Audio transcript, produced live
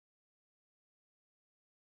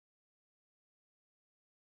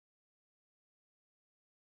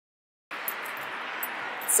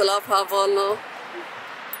سلاف هاوالنا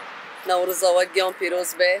نوروز وگیان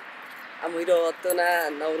پیروز به امیراتنا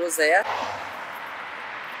نوروزه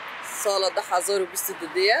سال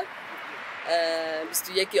 2022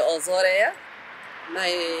 21 آذاره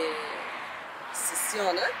مای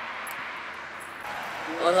سیسیانه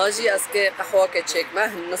آنهاجی از که قهوه که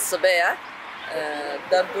چکمه نصبه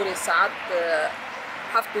در دور ساعت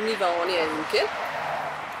 7:30 يمكن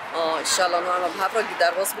ان شاء الله نعمل بهافرة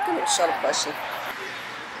قدار راس بكم ان شاء الله باشي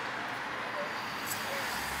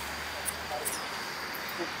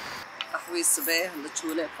قهوة الصباح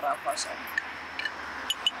لتشولة فرافاشة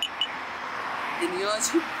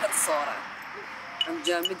دنياجي هر صارة ام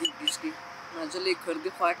جامدي بيشكي ناجلي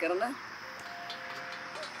كردي خواكرنا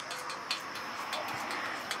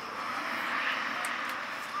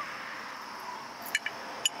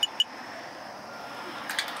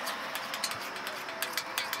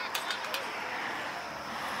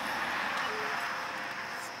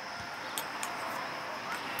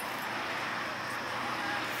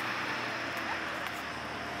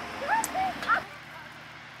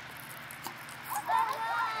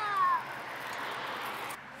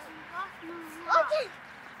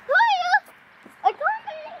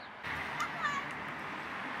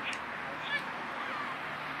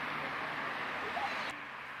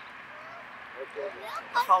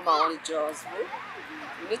قهوة معوني جاز بو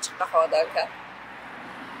نيش قهوة داكا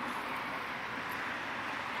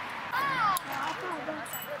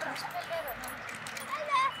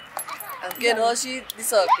أمكن هاشي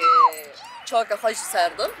ديسا كي چاكا خايش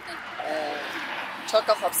سردم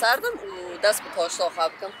چاكا خاب سردم و دست بتاشتا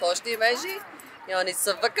خاب كم تاشتي ماجي يعني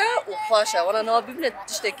سفكا وخاشا وانا نها ببنت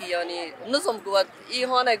تشتكي يعني نظام قوات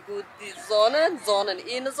ايهانا قود زانن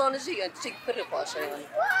اي نظانجي يعني تشتكي فري خاشا يعني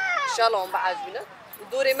ان شاء الله هم بعجبنا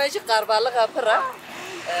ودوري ماجي قاربالغا فرا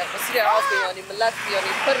بصيري عافي يعني ملات يعني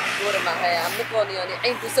فرق دور معها عم نكون يعني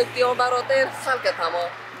عين بسكتي ومراتين خلقة تمام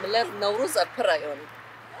ملات نوروز فرا يعني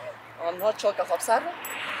عم هاد شوكة خاب سردم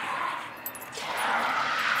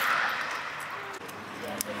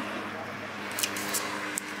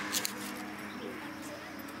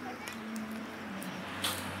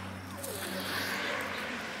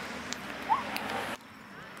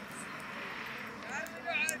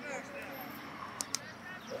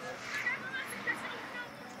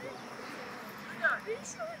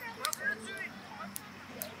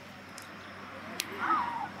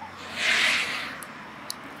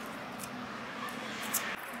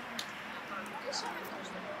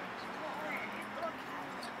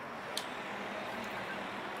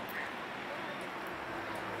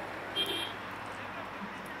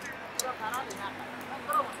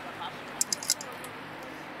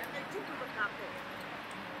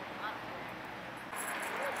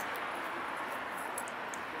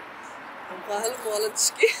فهل مالا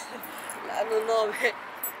تشكي لأنه نامه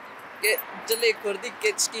جلي كردي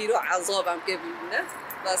كتشكيرو عذاب عم كيبلنا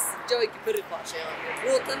بس جوي كبري فاشة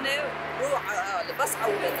يعني روطني روح بس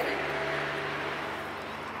عولتني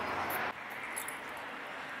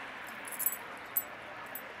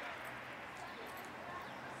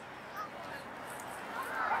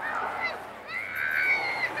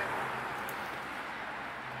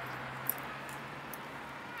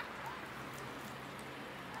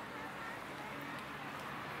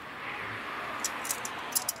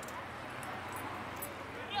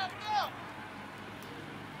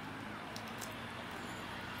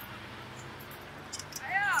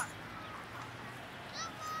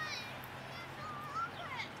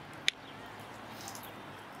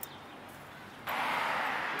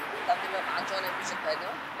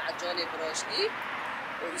معجوني بروشني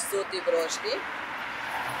وريسوتي بروشني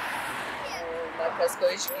ومركز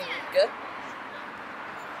كويش جدا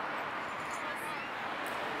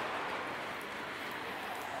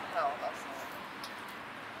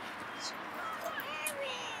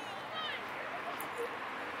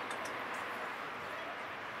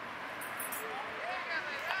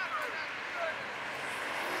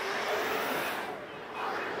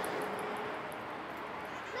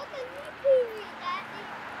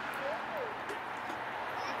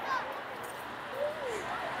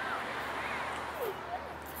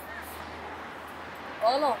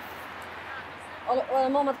الله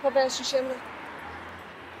ماما تقبل الشيشة منه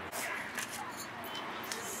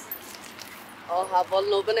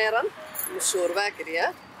هفالنو بنيران مشوربة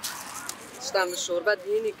كريا شتام مشوربة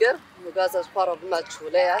ديني كر مجازش بارا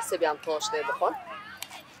بمجهولة سبيان تاشته بخون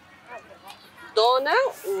دانه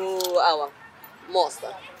و اوا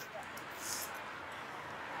ماستر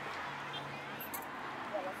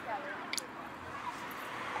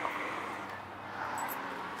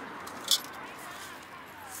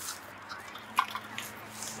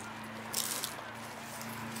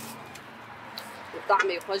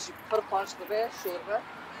طعمي خوش فرقاش دبه شوربه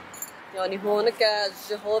يعني هونك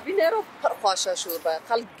جهابي نرو فرقاشة شوربه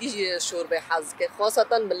خلق جي شوربه حزكه خاصة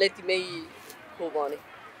ملتي مي كوباني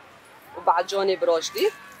وبعد جاني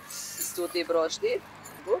براجدي استودي براجدي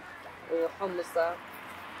وحمصة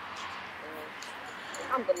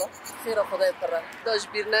الحمد لله خير خدای تره داش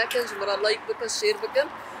بیر نکن شما لایک بکن شیر بکن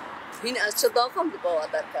این از چه داخم بقوا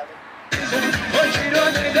در کردم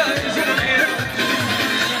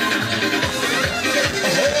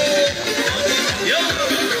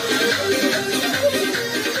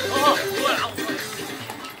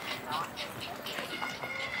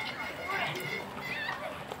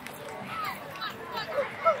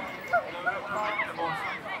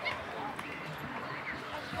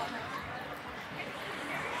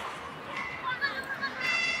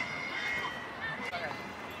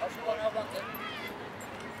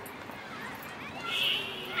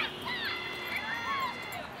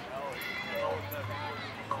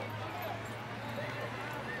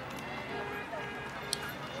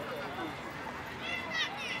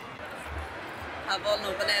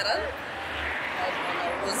هبالنا بنيرن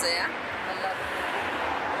نوروز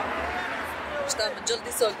اشتغل من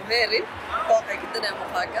جلدي سوق مهري باقي جدا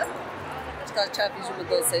مفاجأة اشتغل شافي جو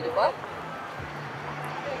مدون سيدوبا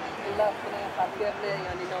لا خاطرنا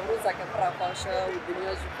يعني نوروز كفرا فاشا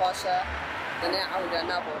والدنيا جو فاشا دنا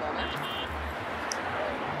عودنا بورانا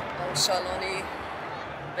ان شاء الله ني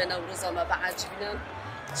بنوروز ما بعد جبنا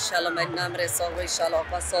ان شاء الله ما ننام رسا وان شاء الله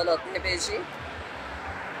قصالات نبيجي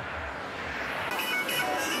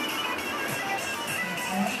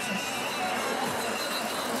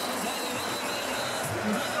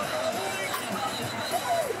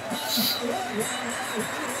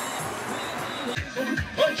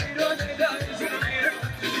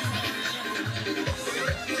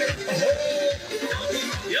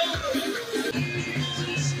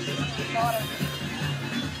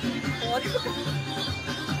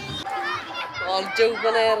الجو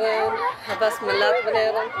بنيرن بس ملات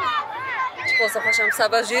بنيرن شخص خشم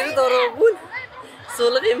سباجير دارون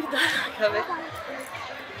سولغي مدارك هبه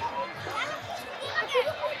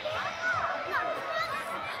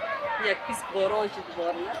یک پیس باران شد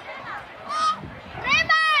بارنا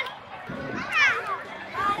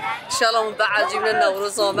انشالله من بعد جبنا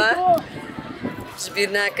نوروز آمه جبیر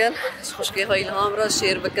نکن خوشگی های الهام را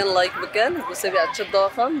شیر بکن لایک بکن بوسه بیاد چه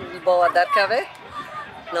داخم باور در کبه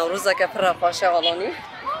نوروزه که پر خوشه غلانی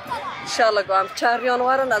انشالله گوهم 4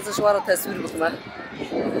 یانوارن ازش وارا تصویر بکنم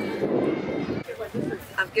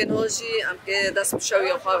هم که نوشی هم که دست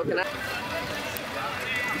بشوی خواه بکنه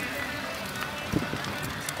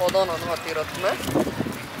خودان آنها تیرات کنه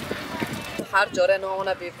هر جاره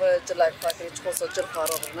نامونه بیفه جلای خواه کنی چه خوصا جل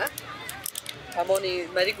خارا بکنه همانی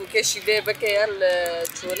مری گو که شیوه بکه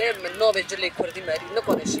چوله من ناب جلی کردی مری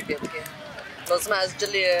نکنه شیوه بکه لازم از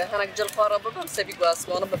جلی هنک جل خارا بکن سبی گو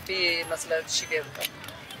اسوانه بفی مثلا شیوه بکن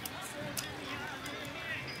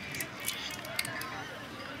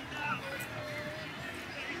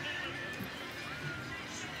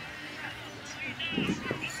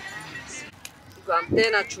گوهم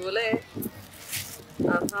تینا چوله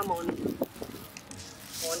همانی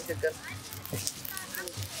بکن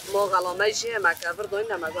ما غلامه جیه مکربر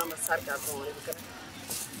داریم نمگو هم سر کرد همانی بکنه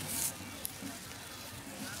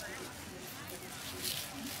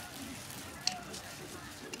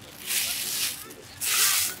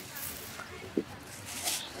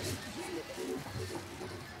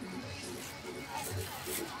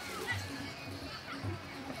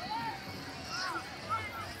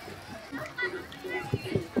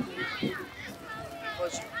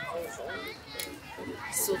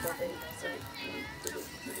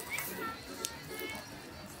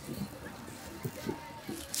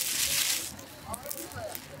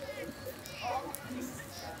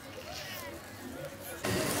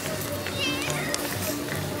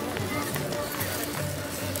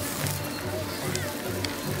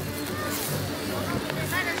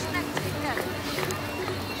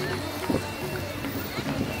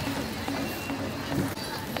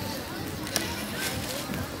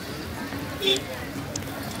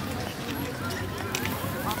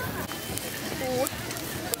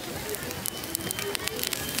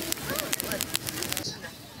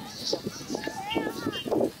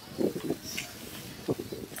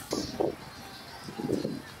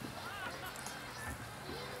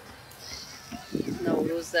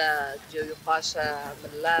نوروز جوی خوشه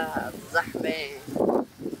ملت زحمه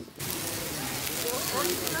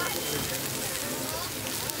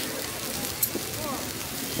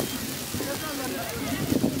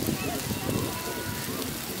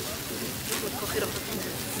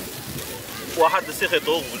واحد السيخ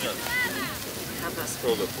يطوف وجد بس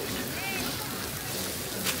فوق فوق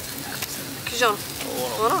جان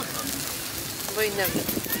ورا باين نبي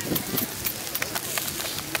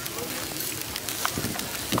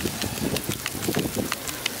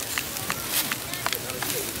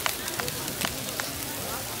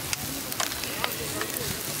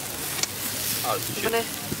بني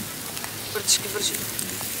برتشكي برشي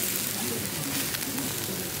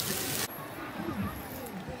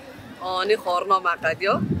آنی خورنا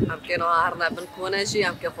مقادیر هم که نه هر نبن کنشی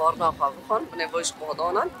هم که خورنا خواهان بنی ویش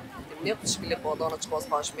قادانن نمی بشکل قادانه چقدر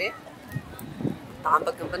خواهش می طعم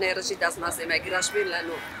بکن بنی رشی دست ماسی مگیرش بی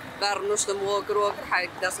لانو برنوشت موکر حاج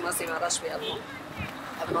دست ماسی مرش بی الان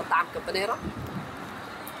ابنا طعم کن را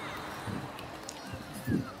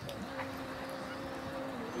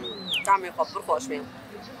طعمی خبر خوش می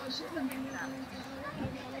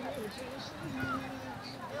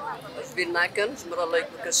بين ناكن جمرة لايك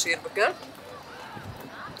بكشير بكر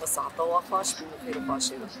بس عطوا خاش بمخير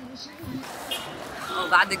خاشين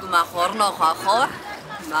وبعد ما خورنا خاخور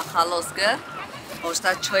ما خلاص كر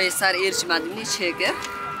واشتا چای سر ایرج مدنی چه كر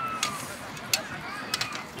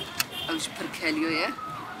اوش بركاليوه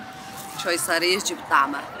چای سر ایرج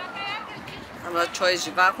بطعمه اما چای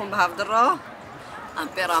جواكم بهفدر را ام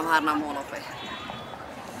پیرام هر نمونو فيه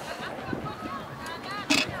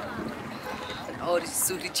اور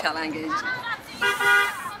سوری چلنگه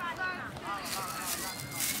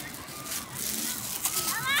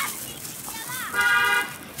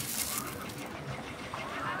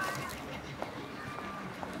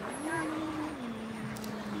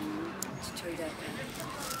چطوری داره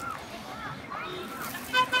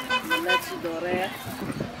ملتی داره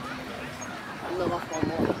الله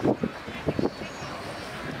وفامو